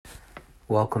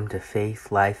Welcome to Faith,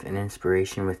 Life, and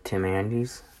Inspiration with Tim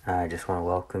Andes. I just want to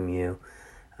welcome you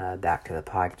back to the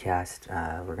podcast.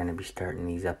 We're going to be starting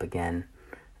these up again,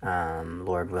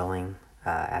 Lord willing,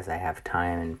 as I have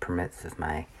time and permits of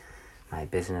my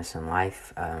business and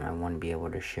life. I want to be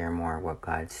able to share more of what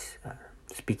God's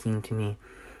speaking to me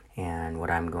and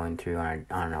what I'm going through on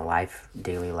a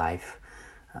daily life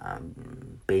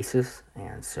basis.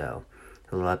 And so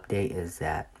the little update is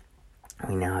that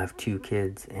we now have 2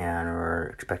 kids, and we're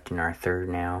expecting our 3rd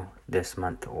now this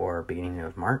month or beginning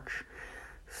of March.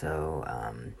 So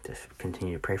just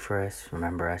continue to pray for us,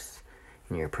 remember us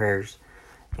in your prayers.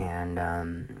 And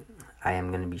I am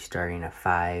going to be starting a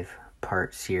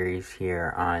 5-part series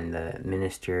here on the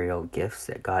ministerial gifts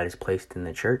that God has placed in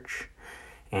the church.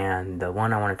 And the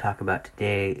one I want to talk about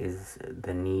today is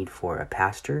the need for a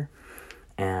pastor.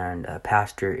 And a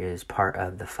pastor is part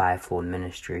of the 5-fold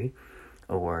ministry,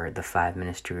 or the 5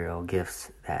 ministerial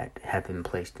gifts that have been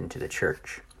placed into the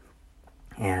church.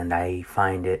 And I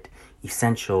find it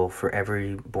essential for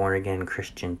every born-again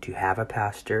Christian to have a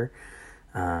pastor,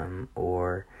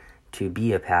 or to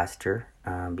be a pastor,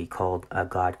 be called a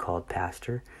God-called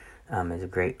pastor. Is a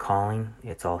great calling.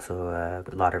 It's also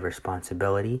a lot of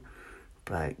responsibility,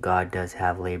 but God does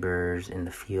have laborers in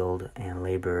the field and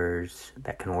laborers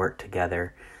that can work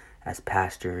together as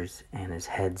pastors and as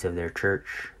heads of their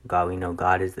church. We know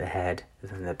God is the head,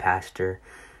 and the pastor,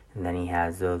 and then he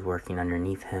has those working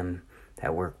underneath him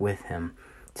that work with him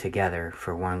together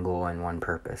for one goal and one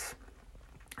purpose.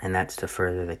 And that's to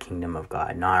further the kingdom of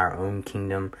God, not our own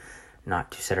kingdom, not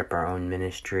to set up our own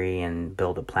ministry and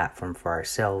build a platform for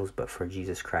ourselves, but for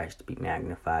Jesus Christ to be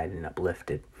magnified and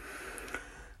uplifted.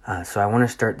 So I want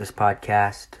to start this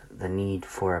podcast, the need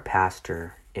for a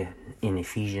pastor, in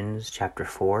Ephesians chapter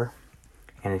 4.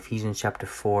 And Ephesians chapter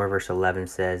 4 verse 11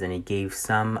 says, "And he gave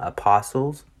some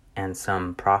apostles, and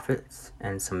some prophets,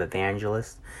 and some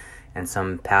evangelists, and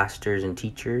some pastors and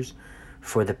teachers,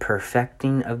 for the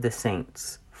perfecting of the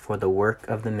saints, for the work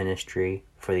of the ministry,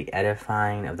 for the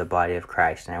edifying of the body of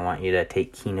Christ." And I want you to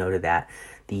take keynote of that.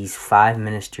 These 5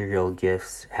 ministerial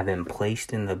gifts have been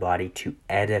placed in the body to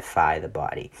edify the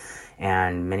body.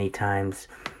 And many times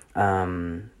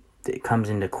it comes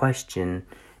into question,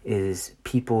 is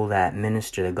people that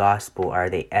minister the gospel, are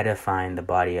they edifying the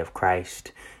body of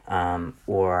Christ?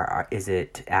 Or is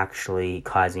it actually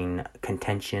causing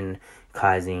contention,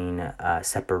 causing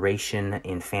separation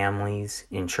in families,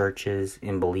 in churches,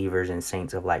 in believers and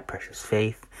saints of like precious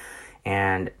faith?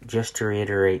 And just to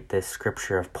reiterate, this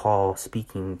scripture of Paul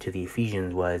speaking to the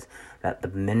Ephesians was that the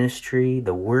ministry,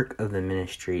 the work of the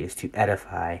ministry, is to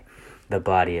edify the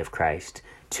body of Christ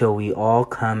till we all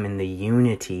come in the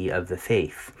unity of the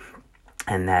faith.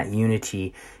 And that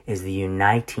unity is the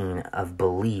uniting of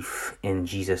belief in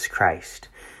Jesus Christ.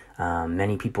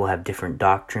 Many people have different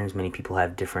doctrines, many people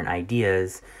have different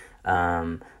ideas,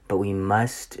 but we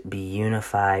must be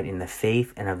unified in the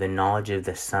faith and of the knowledge of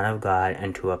the Son of God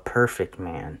unto a perfect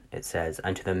man, it says,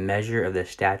 unto the measure of the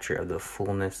stature of the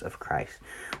fullness of Christ.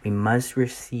 We must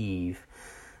receive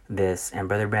this, and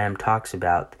Brother Branham talks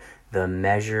about the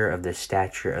measure of the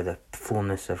stature of the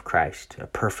fullness of Christ, a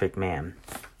perfect man.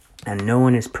 And no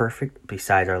one is perfect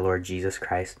besides our Lord Jesus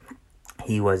Christ.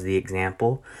 He was the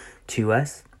example to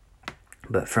us,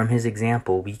 but from his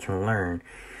example we can learn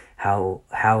how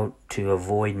to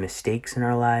avoid mistakes in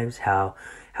our lives, how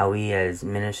we as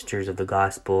ministers of the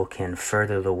gospel can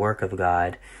further the work of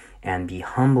God and be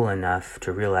humble enough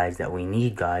to realize that we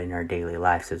need God in our daily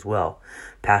lives as well.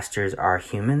 Pastors are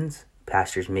humans.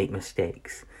 Pastors make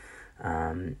mistakes.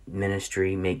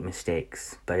 Ministry make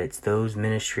mistakes, but it's those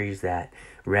ministries that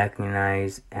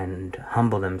recognize and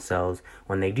humble themselves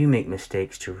when they do make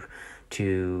mistakes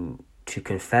to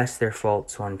confess their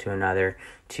faults one to another,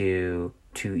 to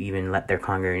even let their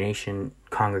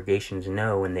congregations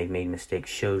know when they've made mistakes,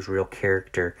 shows real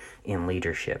character in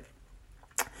leadership.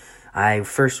 I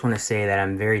first want to say that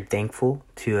I'm very thankful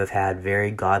to have had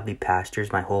very godly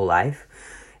pastors my whole life,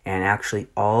 and actually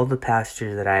all the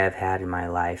pastors that I have had in my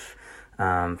life,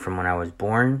 from when I was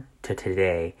born to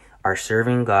today, are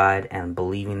serving God and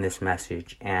believing this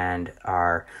message and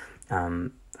are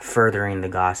furthering the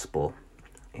gospel.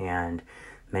 And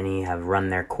many have run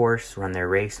their course, run their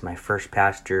race. My first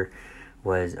pastor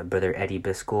was Brother Eddie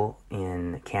Biscoe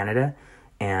in Canada,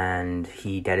 and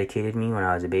he dedicated me when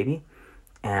I was a baby.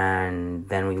 And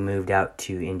then we moved out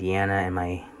to Indiana, and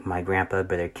my grandpa,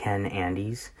 Brother Ken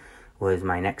Andes, was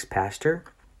my next pastor.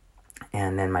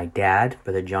 And then my dad,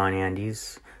 Brother John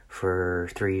Andes, for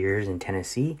 3 years in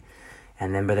Tennessee.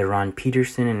 And then Brother Ron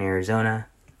Peterson in Arizona.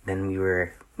 Then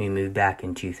we moved back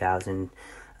in 2000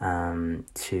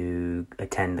 to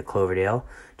attend the Cloverdale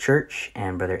Church,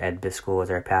 and Brother Ed Biscoe was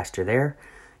our pastor there.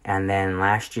 And then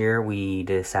last year we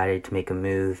decided to make a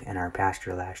move, and our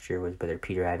pastor last year was Brother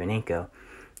Peter Ivanenko,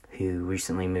 who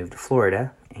recently moved to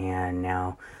Florida, and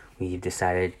now we've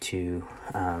decided to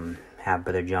have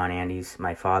Brother John Andes,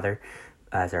 my father,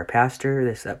 as our pastor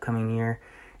this upcoming year.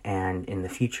 And in the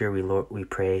future, we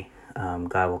pray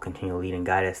God will continue to lead and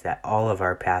guide us, that all of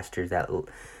our pastors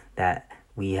that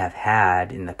we have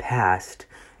had in the past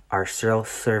are still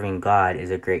serving God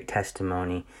is a great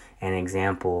testimony and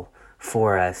example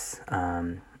for us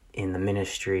in the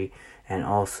ministry, and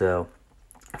also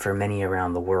for many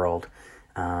around the world.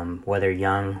 Whether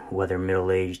young, whether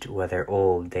middle-aged, whether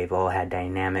old, they've all had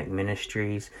dynamic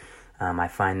ministries. I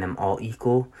find them all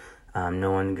equal.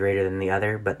 No one greater than the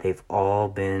other, but they've all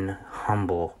been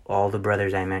humble. All the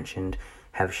brothers I mentioned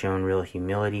have shown real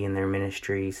humility in their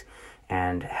ministries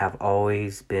and have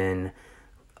always been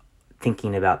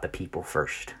thinking about the people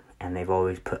first, and they've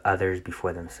always put others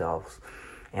before themselves.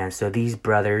 And so these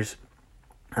brothers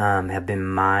have been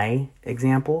my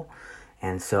example,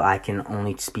 and so I can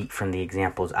only speak from the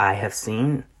examples I have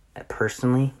seen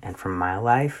personally and from my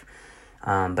life.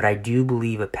 But I do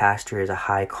believe a pastor is a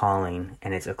high calling,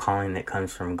 and it's a calling that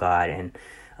comes from God.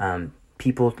 And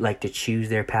people like to choose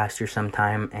their pastor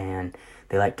sometime, and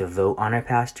they like to vote on a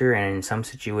pastor, and in some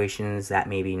situations that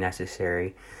may be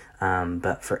necessary.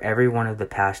 But for every one of the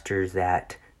pastors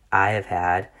that I have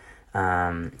had,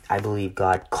 I believe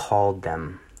God called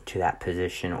them to that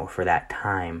position or for that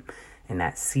time in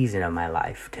that season of my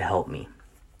life to help me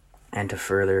and to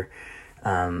further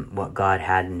what God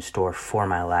had in store for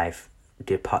my life,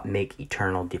 make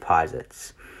eternal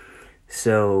deposits.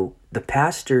 So the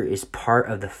pastor is part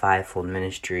of the fivefold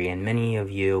ministry, and many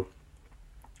of you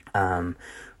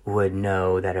would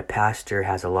know that a pastor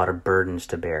has a lot of burdens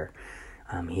to bear.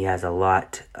 He has a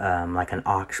lot, like an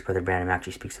ox. Brother Branham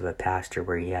actually speaks of a pastor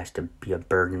where he has to be a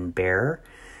burden bearer,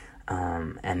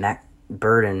 and that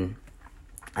burden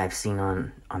I've seen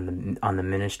on the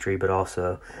ministry, but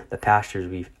also the pastors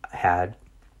we've had,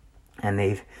 and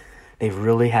they've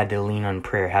really had to lean on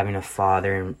prayer. Having a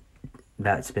father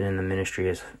that's been in the ministry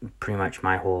is pretty much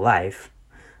my whole life,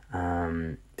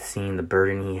 seeing the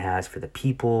burden he has for the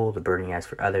people, the burden he has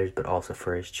for others, but also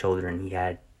for his children.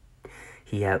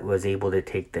 He was able to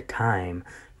take the time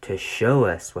to show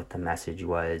us what the message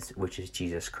was, which is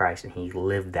Jesus Christ, and he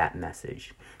lived that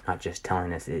message, not just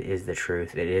telling us it is the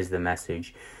truth, it is the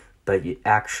message, but you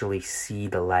actually see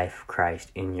the life of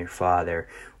Christ in your father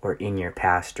or in your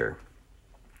pastor.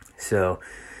 So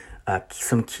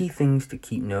some key things to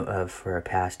keep note of for a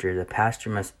pastor: the pastor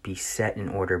must be set in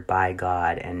order by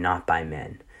God and not by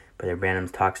men. Brother Branham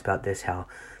talks about this, how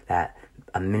that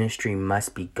a ministry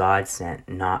must be God sent,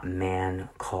 not man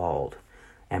called.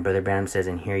 And Brother Branham says,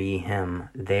 "And hear ye him,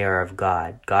 they are of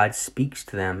God. God speaks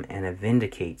to them and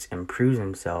vindicates and proves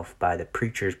himself by the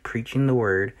preachers preaching the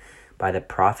word, by the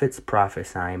prophets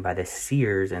prophesying, by the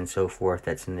seers and so forth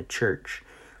that's in the church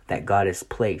that God has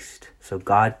placed." So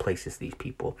God places these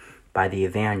people, by the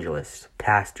evangelists,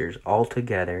 pastors, all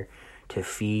together to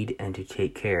feed and to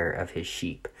take care of his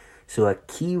sheep. So a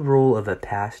key role of a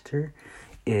pastor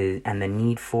is, and the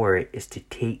need for it, is to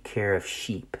take care of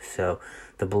sheep. So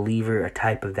the believer, a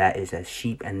type of that, is a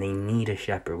sheep, and they need a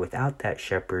shepherd. Without that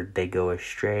shepherd, they go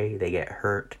astray, they get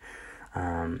hurt,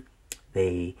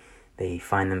 they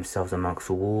find themselves amongst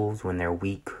wolves when they're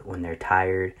weak, when they're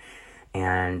tired.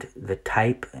 And the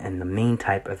type, and the main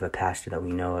type of a pastor that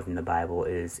we know of in the Bible,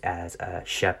 is as a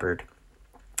shepherd.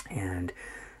 And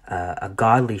a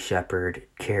godly shepherd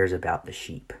cares about the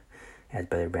sheep. As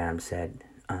Brother Branham said,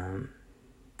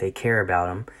 they care about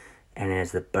them. And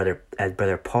as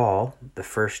Brother Paul, the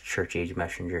first church age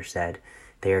messenger, said,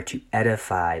 they are to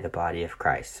edify the body of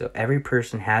Christ. So every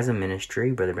person has a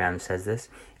ministry. Brother Branham says this.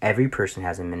 Every person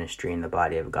has a ministry in the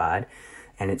body of God.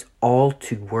 And it's all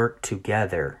to work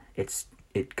together.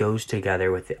 It goes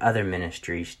together with the other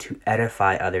ministries to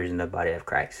edify others in the body of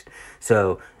Christ.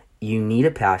 So you need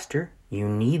a pastor. You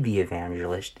need the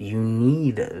evangelist. You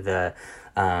need the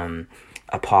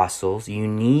apostles. You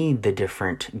need the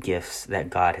different gifts that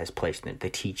God has placed in it. The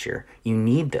teacher. You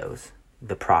need those.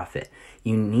 The prophet.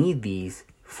 You need these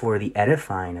for the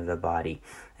edifying of the body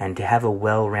and to have a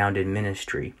well-rounded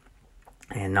ministry.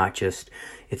 And not just,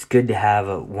 it's good to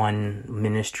have one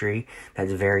ministry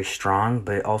that's very strong,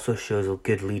 but it also shows a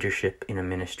good leadership in a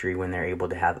ministry when they're able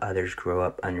to have others grow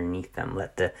up underneath them.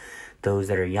 Let those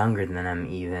that are younger than them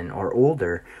even, or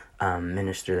older,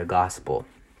 minister the gospel.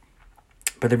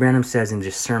 Brother Branham says in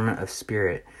Discernment of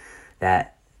Spirit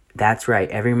that's right,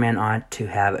 every man ought to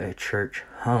have a church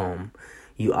home.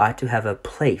 You ought to have a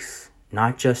place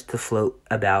not just to float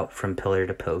about from pillar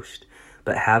to post,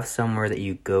 but have somewhere that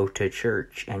you go to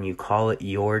church and you call it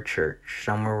your church,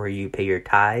 somewhere where you pay your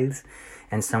tithes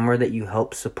and somewhere that you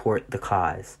help support the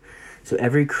cause. So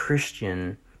every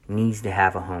Christian needs to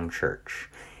have a home church.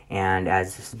 And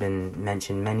as has been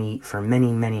mentioned for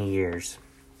many years,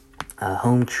 a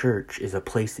home church is a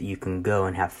place that you can go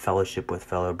and have fellowship with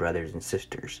fellow brothers and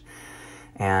sisters.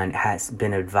 And has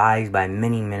been advised by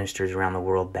many ministers around the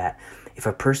world that if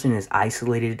a person is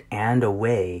isolated and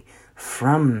away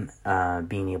from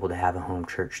being able to have a home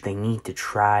church, they need to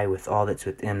try with all that's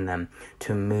within them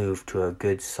to move to a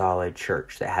good, solid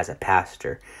church that has a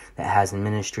pastor, that has a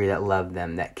ministry that love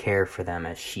them, that care for them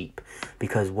as sheep.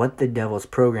 Because what the devil's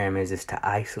program is to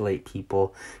isolate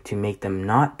people, to make them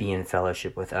not be in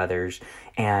fellowship with others,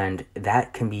 and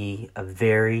that can be a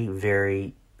very,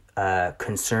 very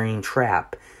concerning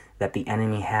trap that the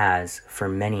enemy has for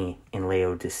many in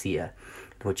Laodicea,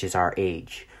 which is our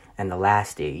age and the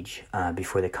last age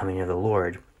before the coming of the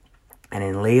Lord. And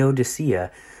in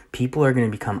Laodicea, people are going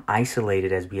to become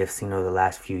isolated, as we have seen over the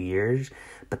last few years.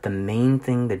 But the main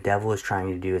thing the devil is trying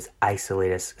to do is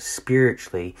isolate us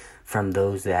spiritually from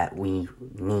those that we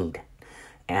need.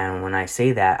 And when I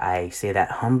say that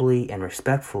humbly and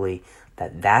respectfully,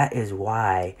 that is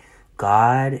why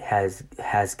God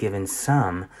has given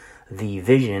some the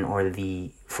vision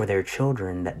for their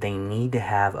children that they need to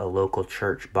have a local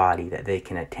church body, that they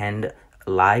can attend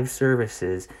live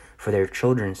services for their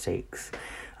children's sakes.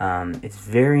 It's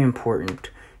very important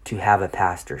to have a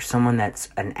pastor, someone that's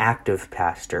an active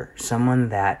pastor, someone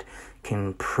that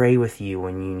can pray with you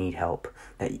when you need help,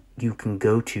 that you can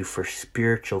go to for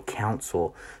spiritual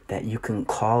counsel, that you can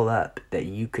call up, that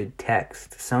you could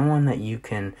text, someone that you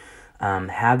can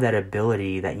have that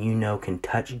ability that you know can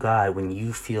touch God when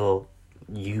you feel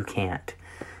you can't.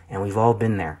 And we've all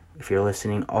been there. If you're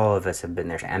listening, all of us have been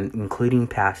there, and including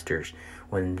pastors.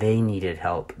 When they needed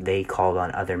help, they called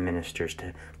on other ministers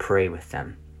to pray with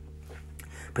them.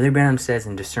 Brother Branham says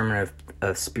in Discernment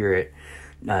of Spirit,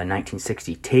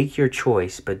 1960, take your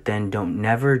choice, but then don't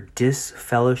never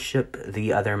disfellowship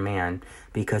the other man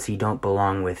because he don't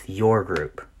belong with your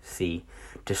group. See,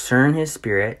 discern his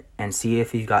spirit and see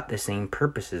if he's got the same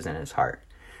purposes in his heart.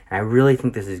 And I really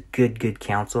think this is good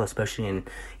counsel, especially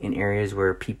in areas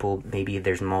where people, maybe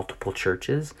there's multiple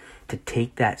churches, to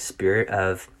take that spirit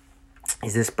of,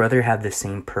 is this brother have the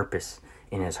same purpose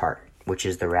in his heart, which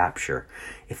is the rapture?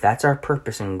 If that's our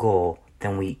purpose and goal,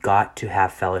 then we got to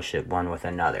have fellowship one with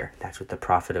another. That's what the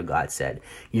prophet of God said.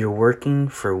 You're working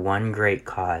for one great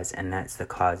cause, and that's the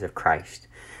cause of Christ.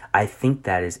 I think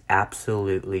that is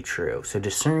absolutely true. So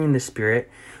discerning the spirit,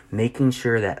 making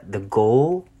sure that the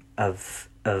goal of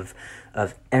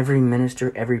every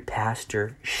minister, every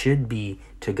pastor should be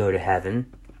to go to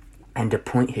heaven and to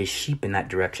point his sheep in that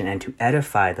direction and to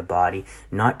edify the body,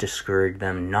 not discourage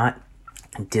them, not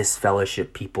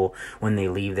disfellowship people when they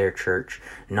leave their church,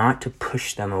 not to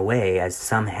push them away as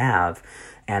some have.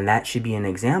 And that should be an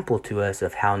example to us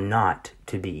of how not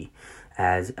to be.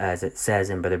 As it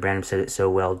says, and Brother Branham said it so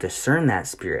well, discern that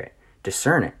spirit,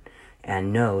 discern it,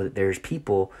 and know that there's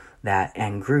people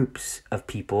and groups of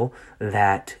people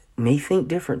that may think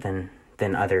different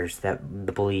than others that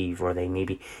believe, or they may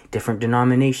be different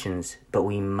denominations, but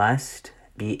we must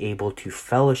be able to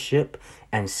fellowship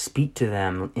and speak to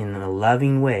them in a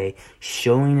loving way,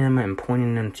 showing them and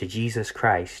pointing them to Jesus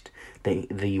Christ,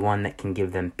 the one that can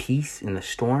give them peace in the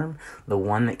storm, the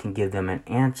one that can give them an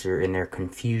answer in their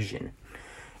confusion.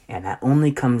 And that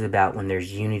only comes about when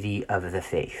there's unity of the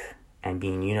faith. And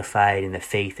being unified in the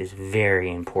faith is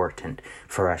very important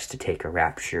for us to take a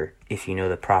rapture. If you know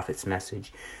the prophet's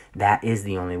message, that is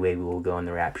the only way we will go in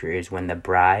the rapture, is when the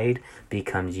bride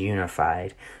becomes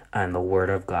unified on the word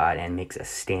of God and makes a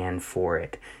stand for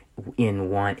it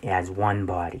as one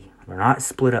body. We're not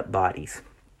split up bodies.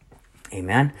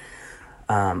 Amen.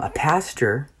 A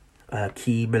pastor,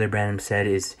 key, Brother Branham said,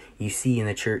 is you see in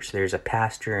the church there's a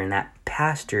pastor, and that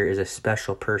pastor is a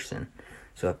special person.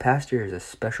 So a pastor is a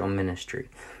special ministry.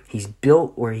 He's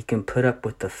built where he can put up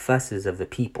with the fusses of the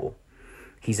people.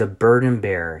 He's a burden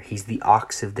bearer. He's the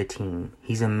ox of the team.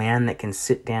 He's a man that can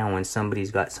sit down when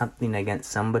somebody's got something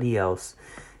against somebody else,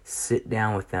 sit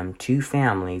down with them, two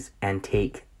families, and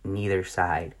take neither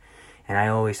side. And I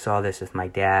always saw this with my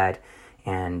dad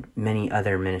and many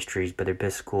other ministries, Brother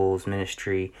Biscoe's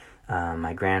ministry,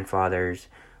 my grandfather's,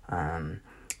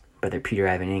 Brother Peter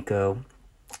Ivanenko.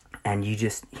 And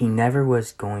he never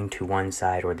was going to one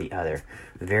side or the other.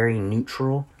 Very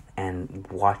neutral, and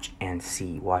watch and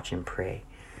see, watch and pray.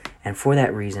 And for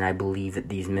that reason, I believe that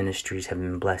these ministries have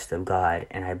been blessed of God.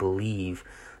 And I believe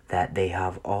that they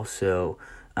have also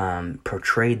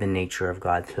portray the nature of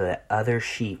God so that other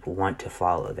sheep want to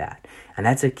follow that. And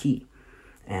that's a key.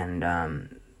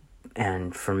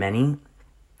 And for many,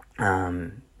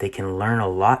 they can learn a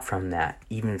lot from that.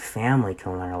 Even family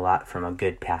can learn a lot from a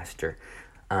good pastor.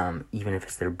 Even if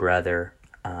it's their brother,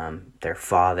 their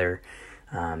father,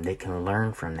 they can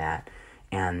learn from that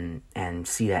and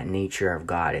see that nature of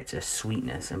God. It's a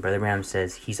sweetness. And Brother Branham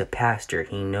says he's a pastor.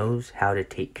 He knows how to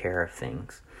take care of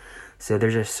things. So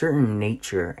there's a certain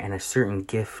nature and a certain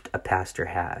gift a pastor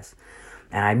has.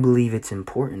 And I believe it's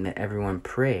important that everyone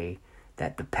pray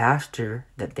that the pastor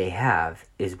that they have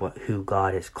is who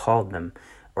God has called them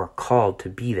or called to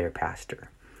be their pastor.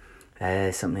 That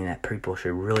is something that people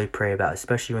should really pray about,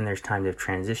 especially when there's times of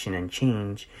transition and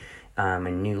change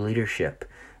and new leadership,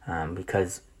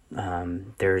 because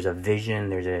there's a vision,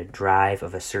 there's a drive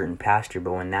of a certain pastor,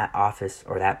 but when that office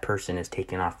or that person is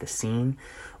taken off the scene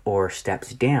or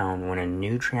steps down, when a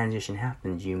new transition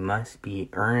happens, you must be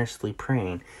earnestly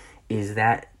praying, is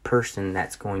that person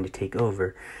that's going to take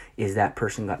over, is that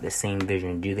person got the same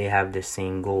vision? Do they have the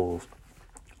same goals?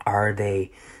 Are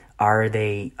they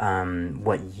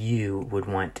what you would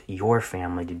want your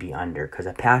family to be under? Because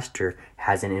a pastor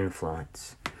has an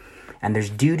influence. And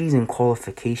there's duties and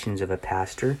qualifications of a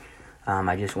pastor.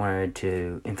 I just wanted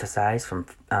to emphasize from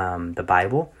the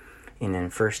Bible. And in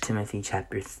 1 Timothy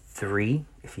chapter 3,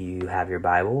 if you have your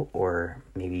Bible or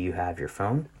maybe you have your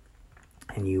phone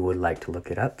and you would like to look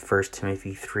it up, 1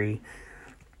 Timothy 3:1,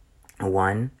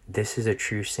 this is a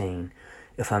true saying.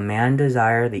 If a man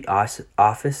desire the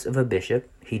office of a bishop,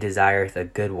 he desireth a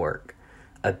good work.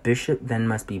 A bishop then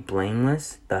must be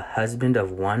blameless, the husband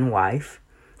of one wife,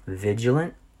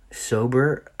 vigilant,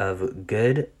 sober, of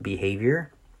good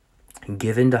behavior,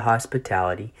 given to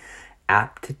hospitality,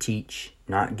 apt to teach,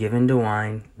 not given to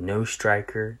wine, no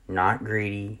striker, not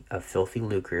greedy of filthy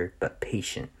lucre, but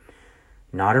patient,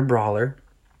 not a brawler,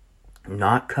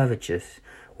 not covetous,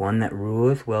 one that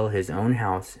ruleth well his own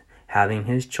house, having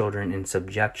his children in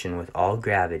subjection with all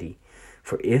gravity.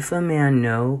 For if a man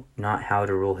know not how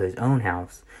to rule his own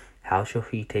house, how shall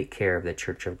he take care of the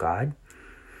church of God?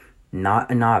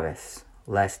 Not a novice,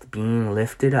 lest being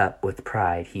lifted up with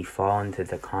pride he fall into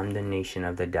the condemnation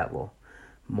of the devil.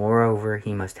 Moreover,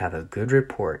 he must have a good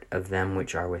report of them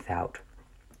which are without,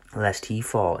 lest he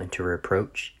fall into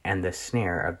reproach and the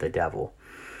snare of the devil.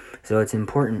 So it's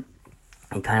important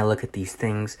you kind of look at these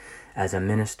things as a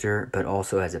minister, but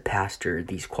also as a pastor,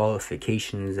 these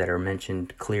qualifications that are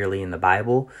mentioned clearly in the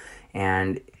Bible,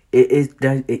 and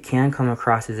it can come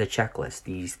across as a checklist.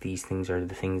 These things are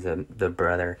the things that the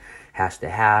brother has to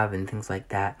have and things like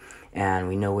that. And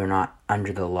we know we're not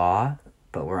under the law,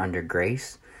 but we're under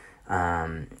grace.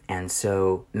 And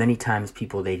so many times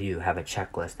people, they do have a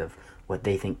checklist of what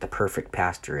they think the perfect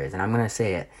pastor is. And I'm going to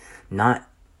say it, not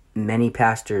many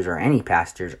pastors or any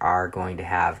pastors are going to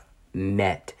have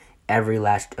met every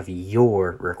last of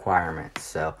your requirements.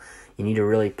 So you need to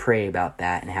really pray about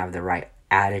that and have the right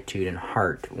attitude and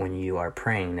heart when you are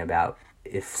praying about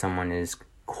if someone is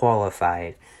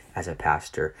qualified as a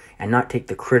pastor, and not take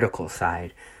the critical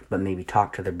side, but maybe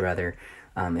talk to the brother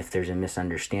if there's a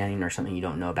misunderstanding or something you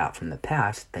don't know about from the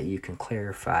past that you can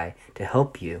clarify to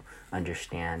help you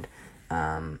understand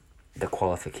the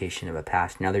qualification of a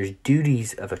pastor. Now, there's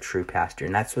duties of a true pastor,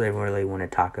 and that's what I really want to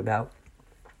talk about.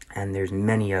 And there's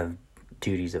many of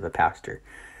duties of a pastor,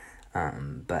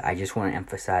 but I just want to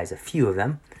emphasize a few of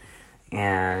them.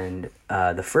 And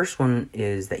the first one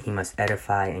is that he must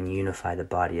edify and unify the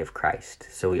body of Christ.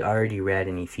 So we already read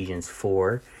in Ephesians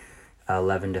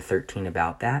 4:11-13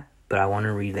 about that, but I want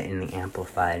to read that in the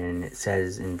Amplified, and it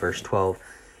says in verse 12,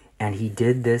 "And he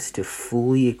did this to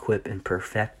fully equip and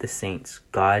perfect the saints,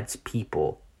 God's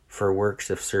people, for works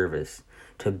of service,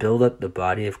 to build up the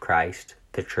body of Christ,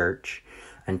 the church,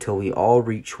 until we all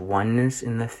reach oneness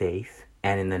in the faith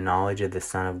and in the knowledge of the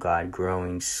Son of God,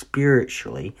 growing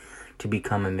spiritually to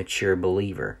become a mature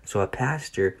believer." So a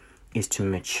pastor is to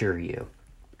mature you.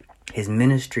 His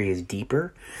ministry is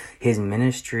deeper. His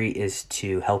ministry is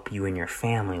to help you in your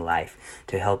family life,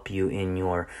 to help you in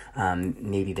your,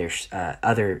 maybe there's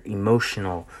other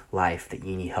emotional life that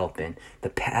you need help in. The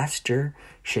pastor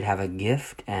should have a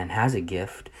gift and has a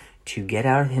gift to get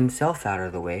himself out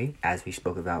of the way, as we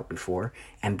spoke about before,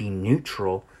 and be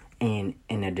neutral in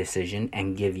a decision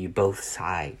and give you both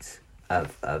sides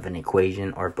of an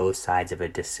equation or both sides of a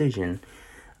decision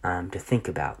to think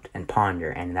about and ponder,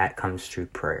 and that comes through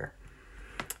prayer.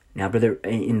 Now, brother,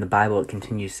 in the Bible, it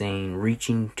continues saying,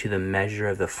 reaching to the measure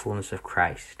of the fullness of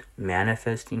Christ,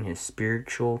 manifesting his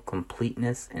spiritual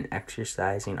completeness and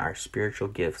exercising our spiritual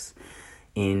gifts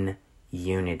in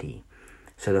unity.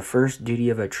 So the first duty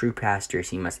of a true pastor is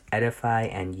he must edify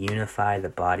and unify the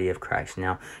body of Christ.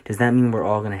 Now, does that mean we're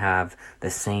all going to have the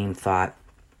same thought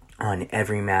on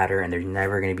every matter and there's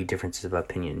never going to be differences of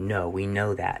opinion? No, we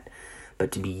know that.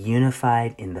 But to be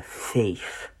unified in the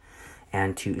faith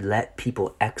and to let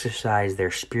people exercise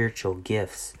their spiritual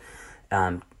gifts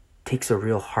takes a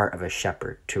real heart of a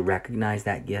shepherd to recognize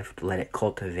that gift, let it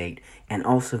cultivate, and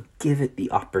also give it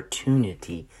the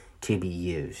opportunity to be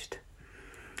used.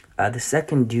 The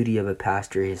second duty of a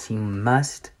pastor is he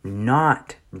must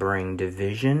not bring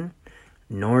division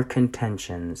nor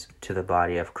contentions to the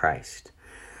body of Christ.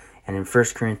 And in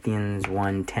 1 Corinthians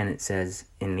 1:10 it says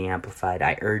in the Amplified,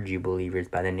 I urge you, believers,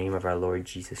 by the name of our Lord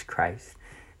Jesus Christ,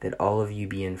 that all of you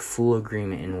be in full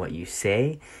agreement in what you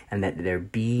say, and that there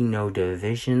be no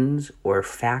divisions or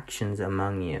factions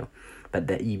among you, but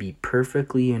that ye be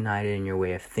perfectly united in your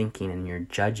way of thinking and your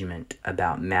judgment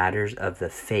about matters of the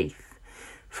faith.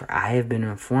 For I have been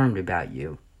informed about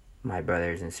you, my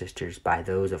brothers and sisters, by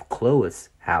those of Chloe's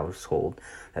household,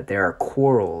 that there are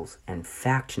quarrels and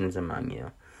factions among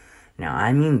you. Now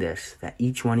I mean this, that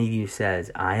each one of you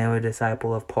says, I am a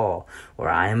disciple of Paul, or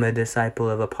I am a disciple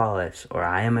of Apollos, or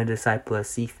I am a disciple of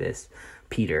Cephas,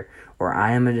 Peter, or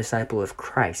I am a disciple of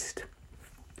Christ.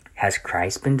 Has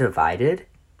Christ been divided,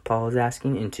 Paul is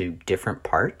asking, into different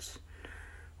parts?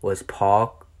 Was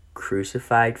Paul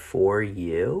crucified for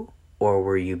you? Or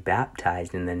were you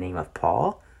baptized in the name of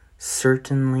Paul?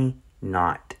 Certainly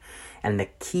not. And the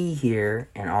key here,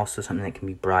 and also something that can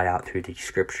be brought out through the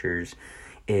scriptures,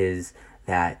 is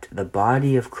that the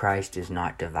body of Christ is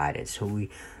not divided. So we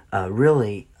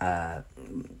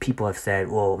people have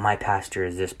said, well, my pastor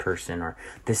is this person, or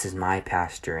this is my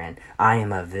pastor, and I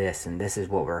am of this, and this is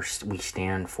what we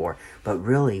stand for. But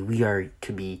really, we are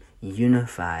to be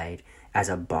unified as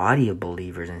a body of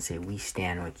believers and say, we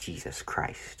stand with Jesus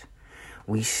Christ.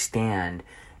 We stand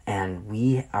and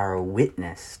we are a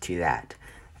witness to that.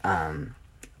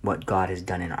 What God has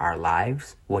done in our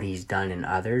lives, what he's done in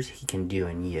others, he can do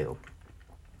in you.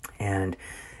 And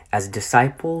as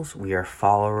disciples, we are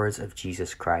followers of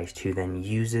Jesus Christ, who then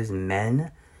uses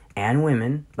men and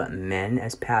women, but men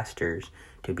as pastors,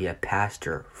 to be a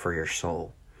pastor for your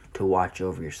soul, to watch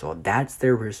over your soul. That's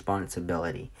their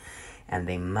responsibility. And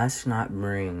they must not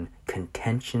bring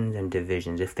contentions and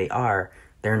divisions. If they are,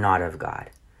 they're not of God.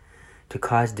 To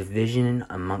cause division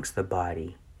amongst the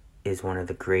body is one of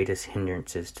the greatest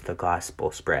hindrances to the gospel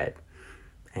spread.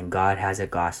 And God has a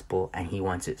gospel, and he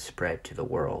wants it spread to the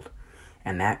world.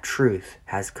 And that truth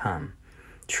has come.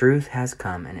 Truth has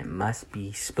come, and it must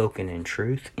be spoken in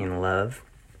truth, in love.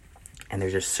 And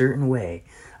there's a certain way,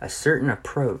 a certain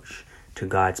approach to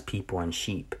God's people and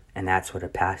sheep. And that's what a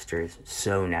pastor is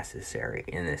so necessary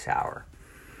in this hour.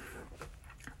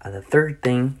 The third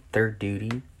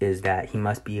duty, is that he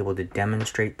must be able to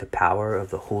demonstrate the power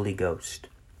of the Holy Ghost.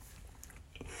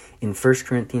 In 1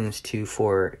 Corinthians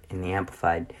 2:4 in the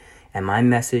Amplified, and my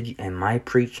message and my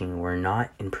preaching were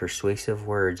not in persuasive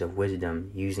words of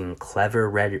wisdom, using clever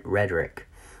rhetoric,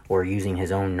 or using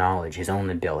his own knowledge, his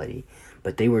own ability,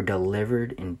 but they were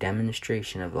delivered in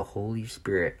demonstration of the Holy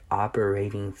Spirit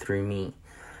operating through me,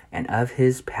 and of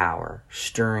his power,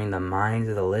 stirring the minds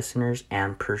of the listeners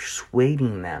and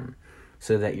persuading them,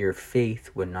 so that your faith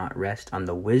would not rest on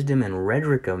the wisdom and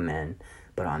rhetoric of men,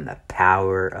 but on the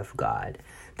power of God.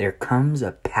 There comes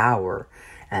a power,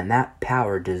 and that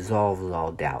power dissolves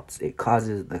all doubts. It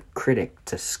causes the critic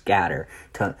to scatter,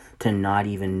 to not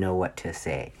even know what to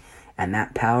say. And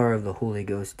that power of the Holy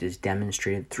Ghost is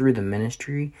demonstrated through the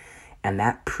ministry, and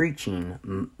that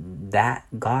preaching, that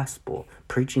gospel,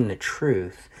 preaching the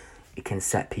truth, it can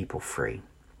set people free.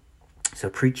 So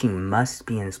preaching must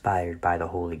be inspired by the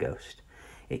Holy Ghost.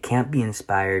 It can't be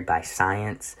inspired by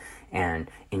science and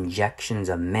injections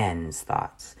of men's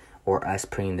thoughts, or us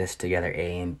putting this together,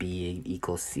 A and B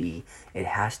equals C. It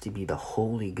has to be the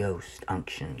Holy Ghost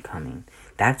unction coming.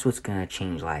 That's what's going to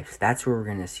change lives. That's where we're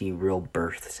going to see real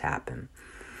births happen.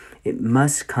 It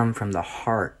must come from the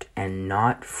heart and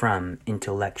not from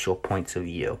intellectual points of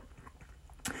view.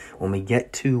 When we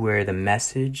get to where the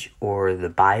message or the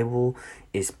Bible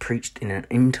is preached in an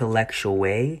intellectual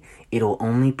way, it'll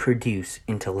only produce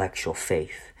intellectual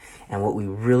faith. And what we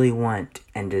really want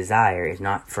and desire is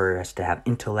not for us to have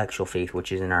intellectual faith,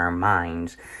 which is in our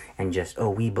minds, and just,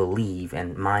 we believe,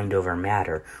 and mind over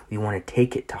matter. We want to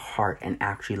take it to heart and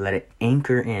actually let it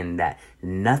anchor in that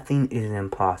nothing is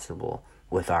impossible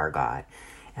with our God.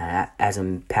 And as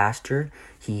a pastor,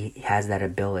 he has that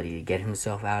ability to get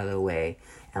himself out of the way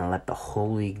and let the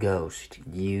Holy Ghost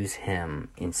use him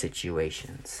in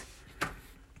situations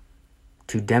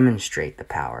to demonstrate the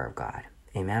power of God.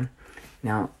 Amen?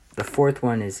 Now, The fourth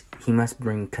one is he must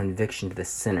bring conviction to the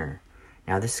sinner.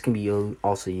 Now, this can be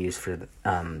also used for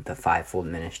the fivefold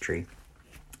ministry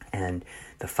and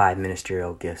the 5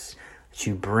 ministerial gifts,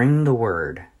 to bring the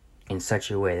word in such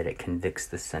a way that it convicts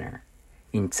the sinner.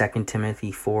 In 2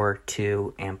 Timothy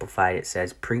 4:2 Amplified, it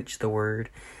says, "Preach the word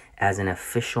as an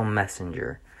official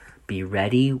messenger. Be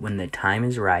ready when the time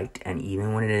is right, and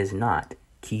even when it is not.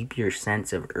 Keep your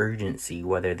sense of urgency,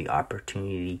 whether the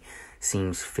opportunity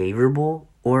seems favorable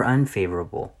or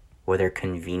unfavorable, whether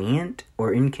convenient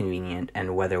or inconvenient,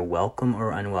 and whether welcome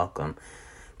or unwelcome.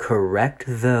 Correct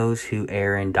those who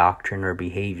err in doctrine or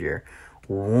behavior.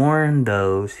 Warn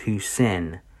those who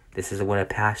sin." This is what a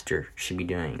pastor should be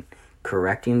doing.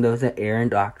 Correcting those that err in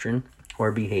doctrine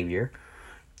or behavior.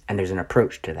 And there's an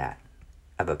approach to that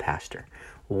of a pastor.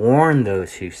 Warn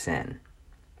those who sin.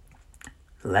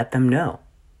 Let them know.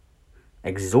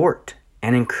 Exhort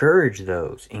and encourage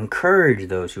those. Encourage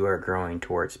those who are growing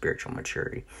towards spiritual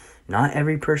maturity. Not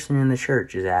every person in the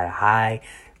church is at a high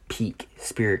peak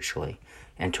spiritually.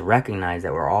 And to recognize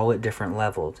that we're all at different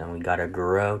levels and we got to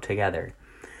grow together.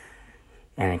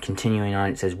 And continuing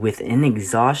on, it says, "With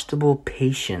inexhaustible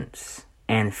patience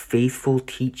and faithful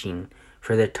teaching,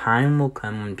 for the time will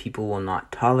come when people will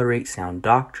not tolerate sound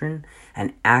doctrine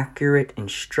and accurate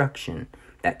instruction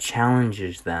that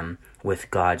challenges them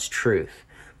with God's truth,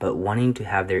 but wanting to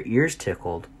have their ears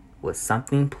tickled with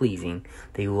something pleasing,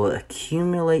 they will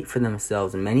accumulate for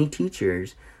themselves many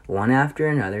teachers, one after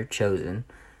another chosen,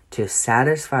 to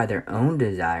satisfy their own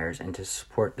desires and to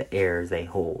support the errors they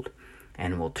hold,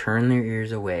 and will turn their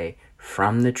ears away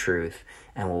from the truth,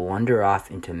 and will wander off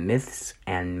into myths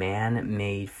and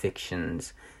man-made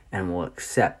fictions, and will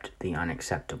accept the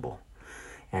unacceptable."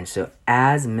 And so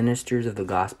as ministers of the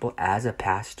gospel, as a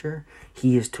pastor,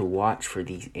 he is to watch for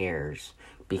these errors,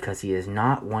 because he is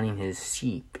not wanting his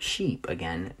sheep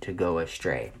again, to go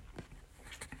astray.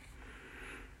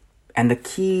 And the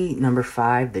key, number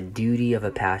 5, the duty of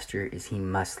a pastor is he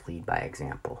must lead by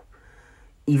example.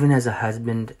 Even as a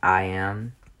husband I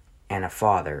am, and a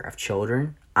father of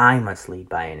children, I must lead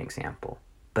by an example.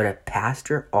 But a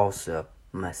pastor also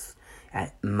must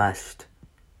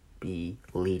be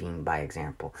leading by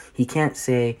example. He can't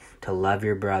say to love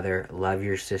your brother, love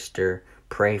your sister,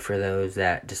 pray for those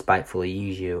that despitefully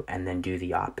use you, and then do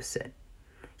the opposite.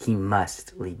 He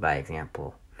must lead by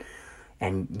example.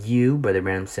 And you, Brother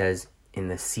Branham says in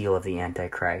the seal of the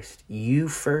Antichrist, you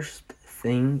first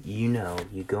thing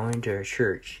you go into a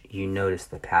church, you notice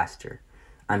the pastor.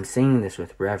 I'm saying this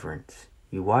with reverence.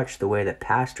 You watch the way the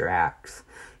pastor acts,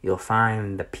 you'll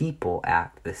find the people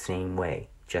act the same way,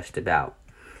 just about.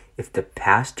 If the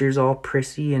pastor's all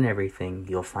prissy and everything,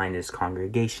 you'll find his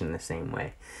congregation the same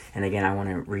way. And again, I want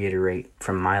to reiterate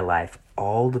from my life,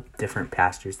 all the different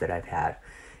pastors that I've had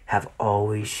have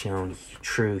always shown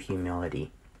true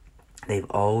humility. They've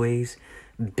always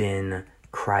been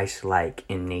Christ-like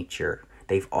in nature.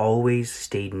 They've always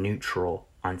stayed neutral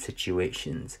on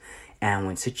situations. And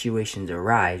when situations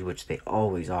arise, which they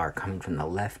always are, coming from the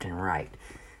left and right,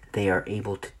 they are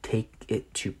able to take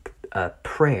it to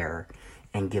prayer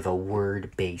and give a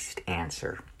word-based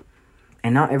answer.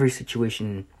 And not every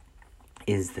situation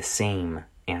is the same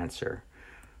answer.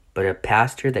 But a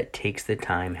pastor that takes the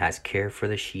time, has care for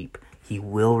the sheep, he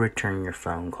will return your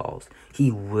phone calls.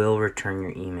 He will return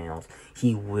your emails.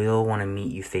 He will want to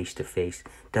meet you face to face.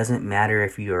 Doesn't matter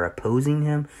if you are opposing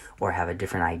him or have a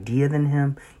different idea than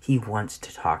him. He wants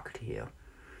to talk to you.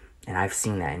 And I've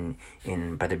seen that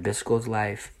in Brother Biscoe's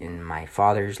life, in my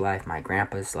father's life, my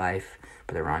grandpa's life,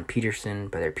 Brother Ron Peterson,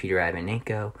 Brother Peter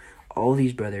Ivanenko. All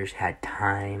these brothers had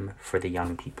time for the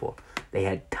young people. They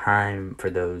had time for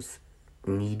those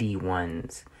needy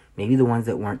ones. Maybe the ones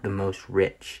that weren't the most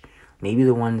rich. Maybe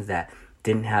the ones that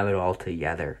didn't have it all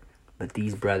together. But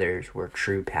these brothers were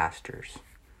true pastors.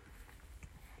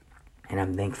 And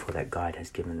I'm thankful that God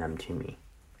has given them to me.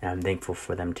 And I'm thankful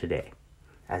for them today,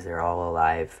 as they're all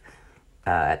alive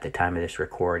at the time of this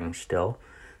recording still.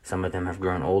 Some of them have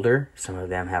grown older. Some of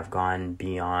them have gone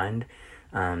beyond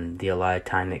the allotted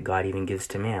time that God even gives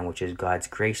to man, which is God's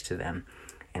grace to them.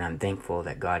 And I'm thankful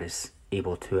that God is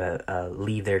able to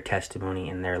leave their testimony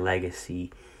and their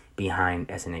legacy behind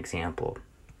as an example.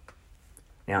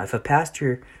 Now, if a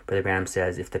pastor, Brother Branham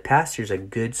says, if the pastor's a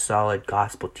good, solid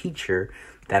gospel teacher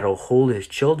that'll hold his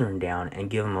children down and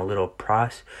give them a little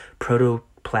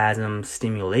protoplasm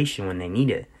stimulation when they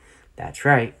need it, that's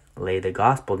right, lay the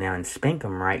gospel down and spank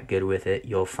them right good with it,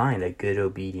 you'll find a good,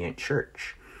 obedient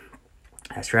church.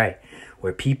 That's right,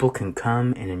 where people can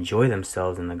come and enjoy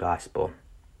themselves in the gospel.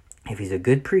 If he's a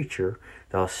good preacher,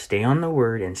 they'll stay on the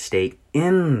word and stay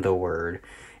in the word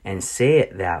and say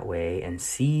it that way and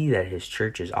see that his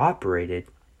church is operated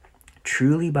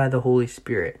truly by the Holy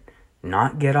Spirit,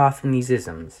 not get off in these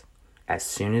isms. As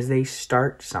soon as they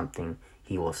start something,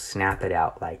 he will snap it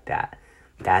out like that.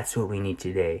 That's what we need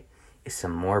today, is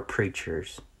some more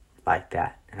preachers like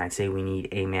that. And I say we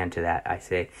need amen to that. I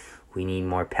say we need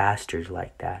more pastors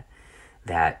like that,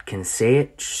 that can say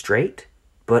it straight,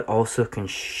 but also can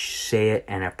say it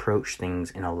and approach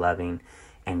things in a loving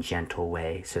and gentle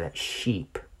way so that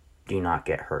sheep do not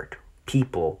get hurt.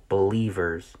 People,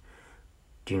 believers,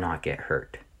 do not get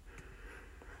hurt.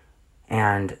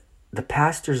 And the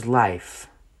pastor's life,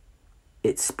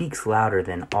 it speaks louder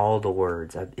than all the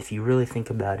words. If you really think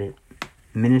about it,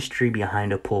 ministry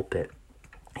behind a pulpit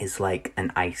is like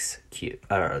an ice cube,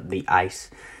 or the ice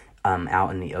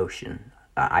out in the ocean,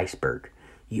 iceberg.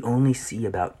 You only see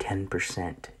about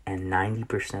 10%, and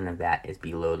 90% of that is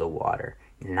below the water.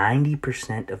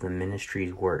 90% of the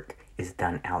ministry's work is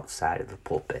done outside of the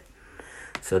pulpit.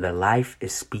 So the life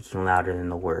is speaking louder than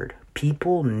the word.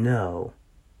 People know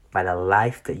by the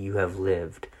life that you have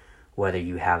lived whether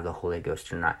you have the Holy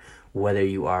Ghost or not, whether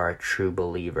you are a true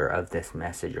believer of this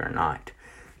message or not.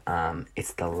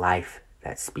 It's the life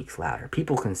that speaks louder.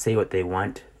 People can say what they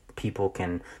want. People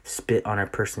can spit on a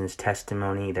person's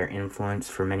testimony, their influence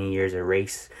for many years,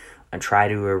 and try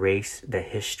to erase the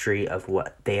history of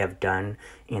what they have done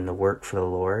in the work for the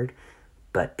Lord.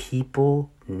 But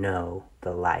people know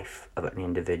the life of an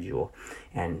individual.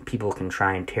 And people can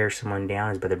try and tear someone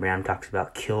down, as Brother Branham talks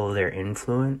about, kill their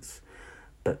influence.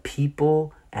 But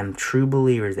people and true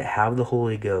believers that have the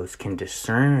Holy Ghost can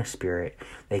discern a spirit.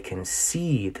 They can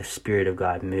see the Spirit of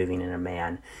God moving in a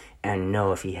man and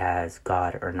know if he has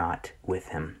God or not with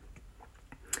him.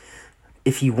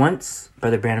 If he wants,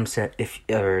 Brother Branham said, if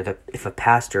a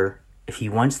pastor, if he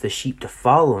wants the sheep to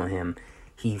follow him,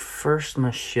 he first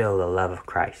must show the love of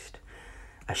Christ.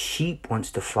 A sheep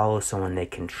wants to follow someone they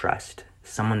can trust,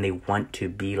 someone they want to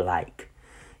be like.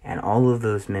 And all of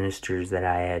those ministers that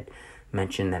I had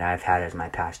mentioned that I've had as my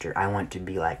pastor, I want to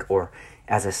be like, or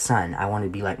as a son, I want to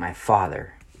be like my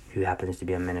father, who happens to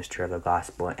be a minister of the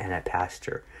gospel and a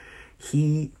pastor.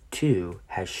 He, too,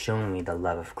 has shown me the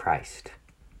love of Christ.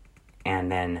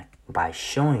 And then, by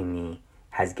showing me,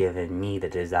 has given me the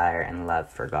desire and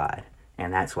love for God.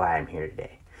 And that's why I'm here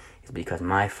today. It's because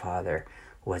my father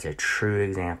was a true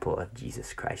example of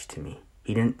Jesus Christ to me.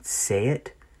 He didn't say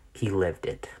it, he lived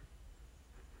it.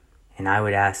 And I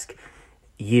would ask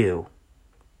you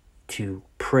to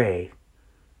pray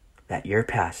that your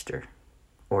pastor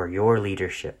or your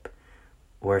leadership,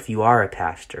 or if you are a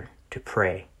pastor, to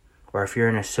pray, or if you're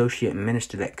an associate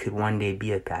minister that could one day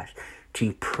be a pastor,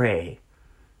 to pray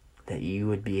that you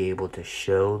would be able to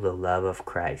show the love of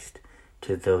Christ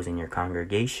to those in your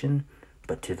congregation,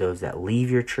 but to those that leave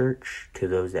your church, to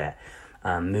those that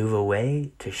move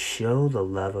away, to show the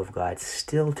love of God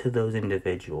still to those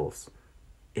individuals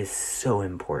is so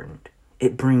important.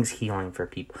 It brings healing for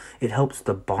people. It helps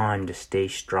the bond to stay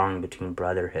strong between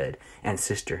brotherhood and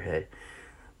sisterhood.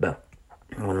 But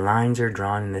when lines are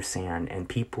drawn in the sand and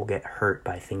people get hurt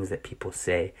by things that people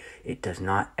say, it does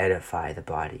not edify the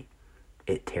body.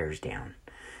 It tears down.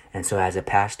 And so as a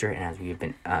pastor, and as we've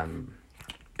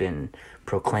been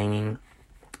proclaiming,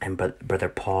 and Brother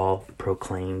Paul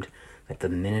proclaimed, that the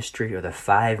ministry, or the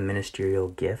 5 ministerial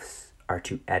gifts, are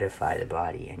to edify the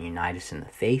body and unite us in the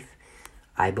faith.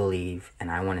 I believe, and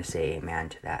I want to say amen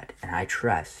to that, and I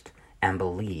trust and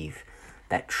believe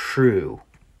that true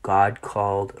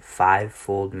God-called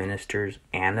 5-fold ministers,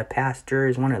 and a pastor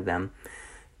is one of them.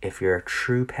 If you're a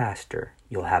true pastor,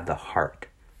 you'll have the heart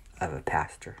of a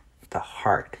pastor, the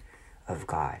heart of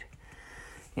God.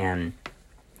 And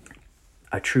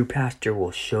a true pastor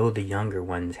will show the younger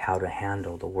ones how to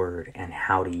handle the word and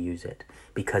how to use it.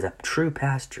 Because a true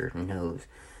pastor knows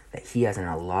that he has an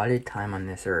allotted time on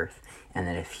this earth, and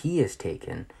that if he is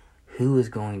taken, who is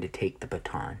going to take the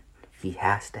baton? He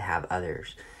has to have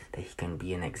others that he can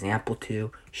be an example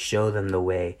to, show them the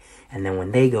way, and then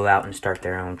when they go out and start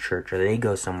their own church, or they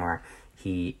go somewhere,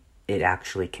 it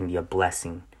actually can be a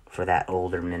blessing for that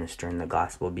older minister in the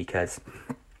gospel, because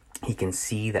he can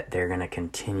see that they're going to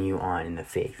continue on in the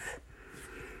faith.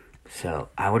 So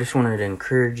I just wanted to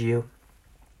encourage you,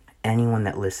 anyone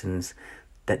that listens,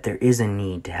 that there is a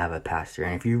need to have a pastor.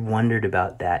 And if you wondered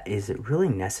about that, is it really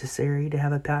necessary to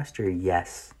have a pastor?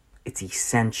 Yes, it's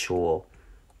essential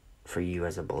for you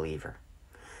as a believer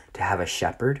to have a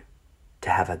shepherd, to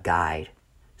have a guide,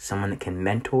 someone that can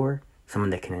mentor, someone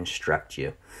that can instruct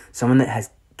you, someone that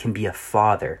can be a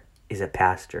father is a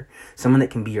pastor, someone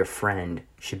that can be your friend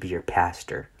should be your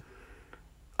pastor,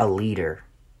 a leader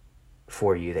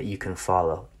for you that you can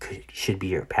follow should be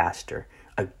your pastor,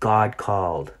 a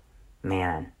God-called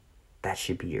man, that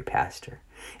should be your pastor.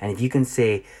 And if you can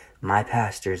say, my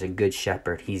pastor is a good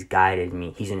shepherd, he's guided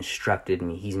me, he's instructed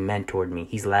me, he's mentored me,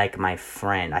 he's like my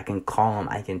friend, I can call him,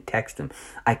 I can text him,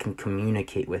 I can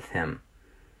communicate with him.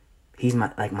 He's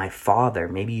like my father.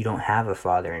 Maybe you don't have a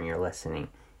father and you're listening.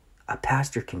 A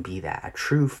pastor can be that. A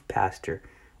true pastor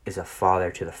is a father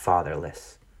to the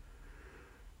fatherless.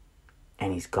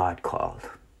 And he's God called.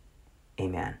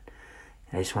 Amen.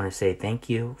 And I just want to say thank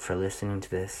you for listening to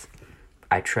this.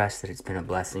 I trust that it's been a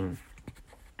blessing.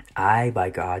 I, by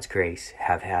God's grace,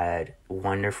 have had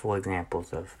wonderful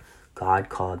examples of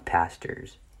God-called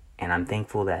pastors. And I'm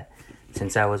thankful that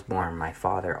since I was born, my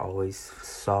father always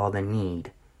saw the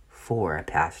need for a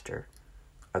pastor,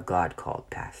 a God-called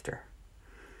pastor.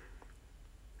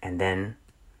 And then,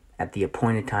 at the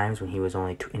appointed times when he was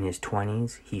only in his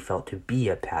 20s, he felt to be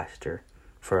a pastor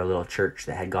for a little church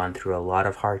that had gone through a lot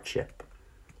of hardship.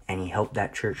 And he helped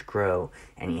that church grow,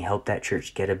 and he helped that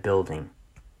church get a building.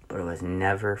 But it was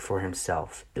never for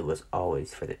himself. It was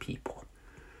always for the people.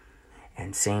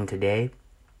 And same today,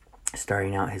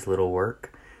 starting out his little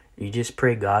work, you just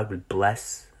pray God would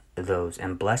bless those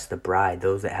and bless the bride,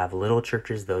 those that have little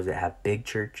churches, those that have big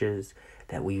churches,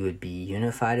 that we would be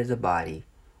unified as a body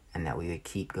and that we would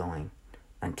keep going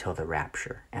until the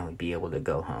rapture and we'd be able to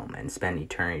go home and spend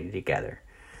eternity together.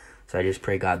 So I just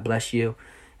pray God bless you.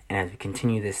 And as we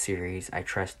continue this series, I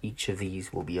trust each of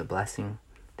these will be a blessing.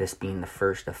 This being the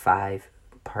first of 5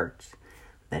 parts,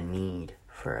 the need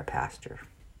for a pastor.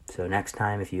 So next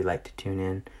time, if you'd like to tune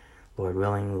in, Lord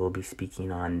willing, we'll be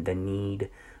speaking on the need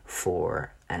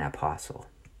for an apostle.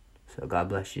 So God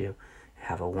bless you.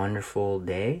 Have a wonderful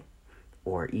day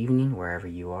or evening wherever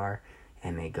you are.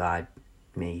 And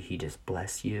may He just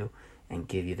bless you and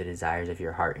give you the desires of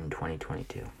your heart in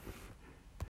 2022.